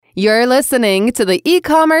You're listening to the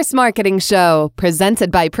E-commerce Marketing Show,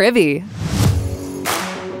 presented by Privy.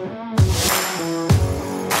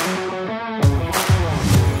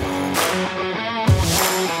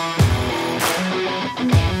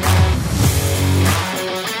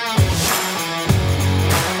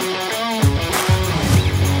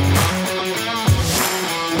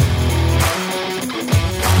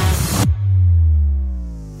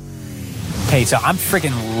 Hey, so I'm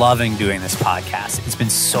freaking loving doing this podcast. It's been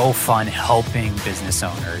so fun helping business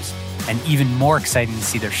owners and even more exciting to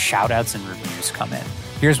see their shout outs and reviews come in.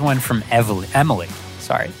 Here's one from Emily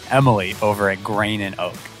over at Grain and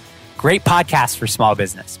Oak. Great podcast for small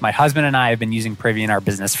business. My husband and I have been using Privy in our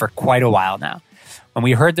business for quite a while now. When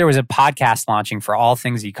we heard there was a podcast launching for all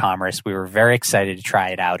things e-commerce, we were very excited to try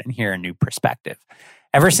it out and hear a new perspective.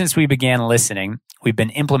 Ever since we began listening, we've been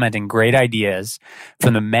implementing great ideas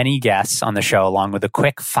from the many guests on the show, along with the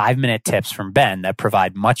quick 5-minute tips from Ben that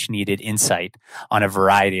provide much needed insight on a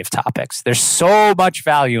variety of topics. There's so much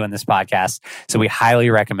value in this podcast, so we highly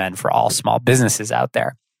recommend for all small businesses out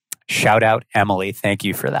there. Shout out, Emily. Thank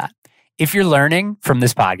you for that. If you're learning from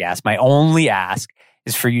this podcast, my only ask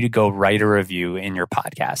is for you to go write a review in your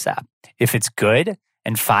podcast app. If it's good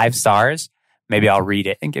and 5 stars, maybe I'll read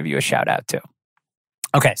it and give you a shout out too.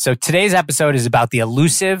 Okay, so today's episode is about the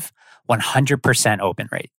elusive 100% open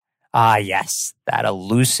rate. Ah, yes, that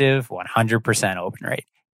elusive 100% open rate.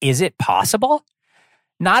 Is it possible?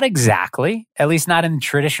 Not exactly, at least not in the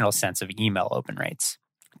traditional sense of email open rates.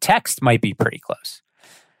 Text might be pretty close.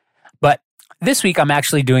 But this week, I'm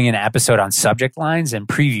actually doing an episode on subject lines and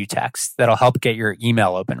preview text that'll help get your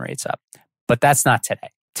email open rates up. But that's not today.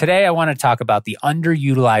 Today, I want to talk about the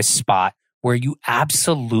underutilized spot where you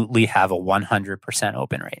absolutely have a 100%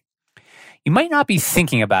 open rate. You might not be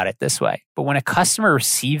thinking about it this way, but when a customer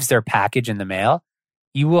receives their package in the mail,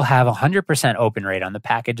 you will have a 100% open rate on the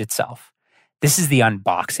package itself. This is the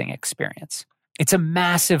unboxing experience. It's a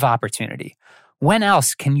massive opportunity. When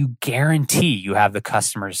else can you guarantee you have the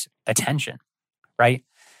customer's attention, right?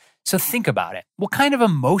 So think about it. What kind of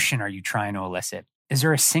emotion are you trying to elicit? Is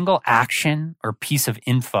there a single action or piece of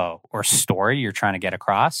info or story you're trying to get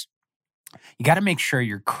across? You got to make sure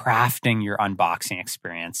you're crafting your unboxing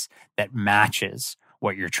experience that matches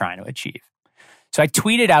what you're trying to achieve. So I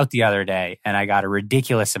tweeted out the other day and I got a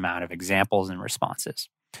ridiculous amount of examples and responses.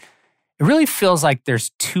 It really feels like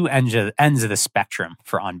there's 2 ends of the spectrum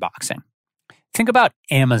for unboxing. Think about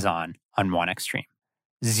Amazon on one extreme.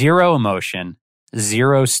 0 emotion,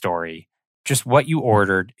 0 story, just what you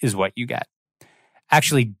ordered is what you get.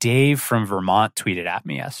 Actually, Dave from Vermont tweeted at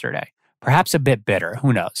me yesterday, perhaps a bit bitter,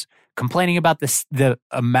 who knows, complaining about the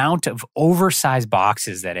amount of oversized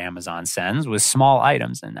boxes that Amazon sends with small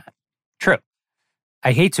items in that. True.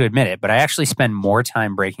 I hate to admit it, but I actually spend more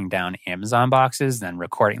time breaking down Amazon boxes than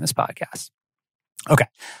recording this podcast. Okay.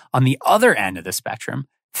 On the other end of the spectrum,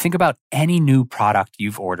 think about any new product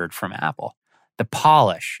you've ordered from Apple. The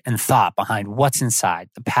polish and thought behind what's inside,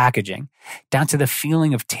 the packaging, down to the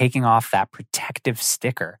feeling of taking off that protective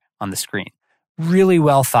sticker on the screen. Really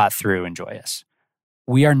well thought through and joyous.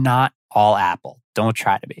 We are not all Apple. Don't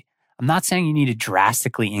try to be. I'm not saying you need to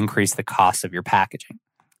drastically increase the cost of your packaging.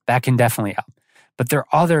 That can definitely help. But there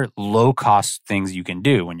are other low-cost things you can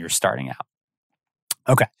do when you're starting out.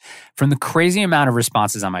 Okay. From the crazy amount of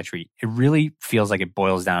responses on my tweet, it really feels like it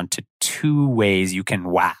boils down to 2 ways you can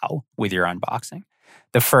wow with your unboxing.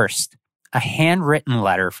 The first, a handwritten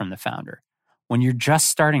letter from the founder. When you're just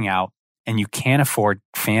starting out, and you can't afford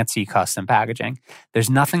fancy custom packaging, there's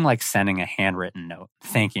nothing like sending a handwritten note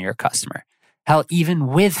thanking your customer. Hell, even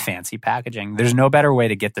with fancy packaging, there's no better way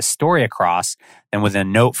to get the story across than with a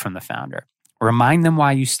note from the founder. Remind them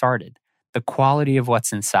why you started, the quality of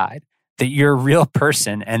what's inside, that you're a real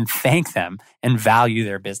person, and thank them and value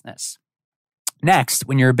their business. Next,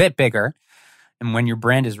 when you're a bit bigger and when your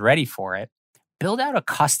brand is ready for it, build out a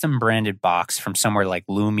custom branded box from somewhere like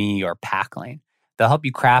Lumi or Packlane. They'll help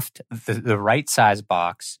you craft the right size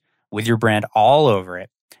box with your brand all over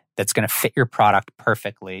it that's going to fit your product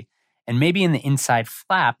perfectly. And maybe in the inside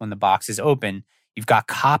flap, when the box is open, you've got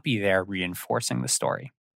copy there reinforcing the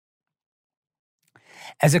story.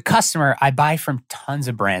 As a customer, I buy from tons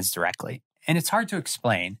of brands directly, and it's hard to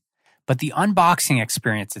explain, but the unboxing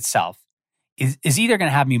experience itself is either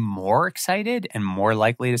going to have me more excited and more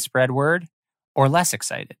likely to spread word or less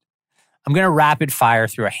excited. I'm going to rapid fire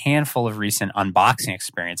through a handful of recent unboxing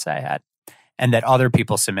experiences I had and that other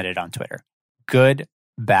people submitted on Twitter. Good,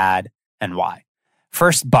 bad, and why.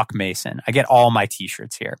 First, Buck Mason. I get all my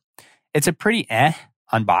t-shirts here. It's a pretty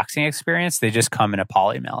unboxing experience. They just come in a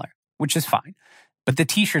poly mailer, which is fine. But the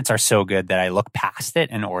t-shirts are so good that I look past it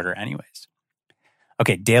and order anyways.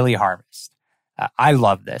 Okay, Daily Harvest. I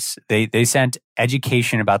love this. They sent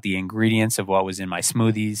education about the ingredients of what was in my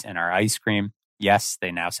smoothies and our ice cream. Yes,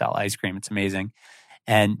 they now sell ice cream. It's amazing.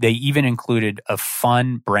 And they even included a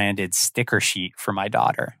fun branded sticker sheet for my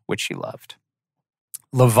daughter, which she loved.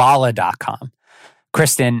 Lavala.com.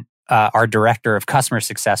 Kristen, our director of customer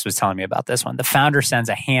success, was telling me about this one. The founder sends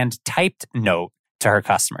a hand-typed note to her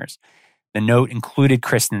customers. The note included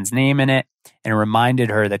Kristen's name in it and reminded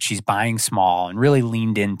her that she's buying small and really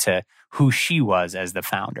leaned into who she was as the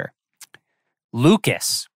founder.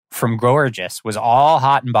 Lucas from Growergist was all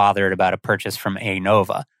hot and bothered about a purchase from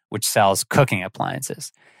Anova, which sells cooking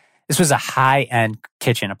appliances. This was a high-end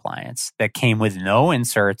kitchen appliance that came with no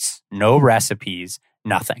inserts, no recipes,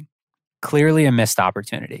 nothing. Clearly a missed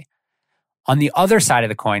opportunity. On the other side of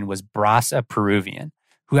the coin was Brasa Peruvian,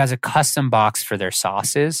 who has a custom box for their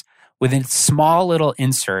sauces with a small little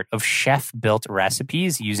insert of chef-built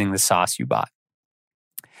recipes using the sauce you bought.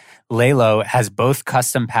 Lelo has both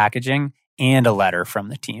custom packaging and a letter from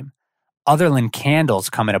the team. Otherland candles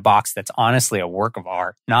come in a box that's honestly a work of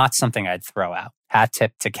art, not something I'd throw out. Hat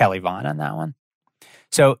tip to Kelly Vaughn on that one.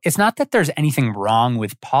 So it's not that there's anything wrong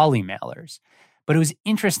with poly mailers, but it was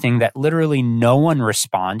interesting that literally no one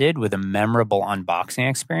responded with a memorable unboxing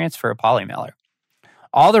experience for a poly mailer.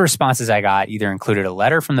 All the responses I got either included a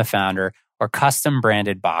letter from the founder or custom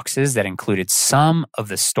branded boxes that included some of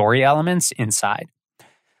the story elements inside.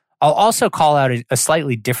 I'll also call out a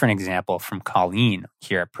slightly different example from Colleen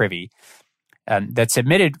here at Privy that's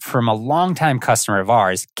submitted from a longtime customer of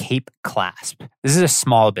ours, Cape Clasp. This is a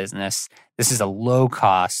small business. This is a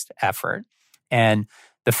low-cost effort. And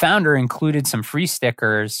the founder included some free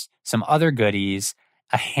stickers, some other goodies,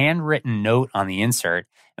 a handwritten note on the insert,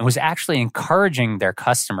 and was actually encouraging their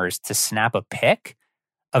customers to snap a pic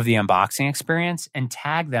of the unboxing experience and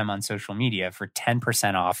tag them on social media for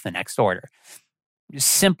 10% off the next order.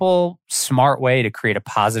 Simple, smart way to create a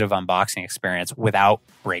positive unboxing experience without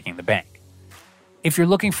breaking the bank. If you're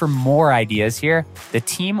looking for more ideas here, the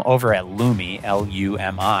team over at Lumi,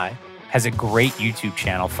 L-U-M-I, has a great YouTube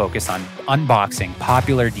channel focused on unboxing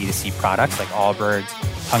popular D2C products like Allbirds,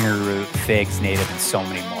 Hungry Root, Figs, Native, and so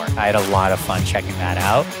many more. I had a lot of fun checking that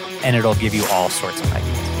out, and it'll give you all sorts of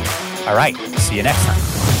ideas. All right, see you next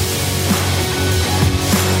time.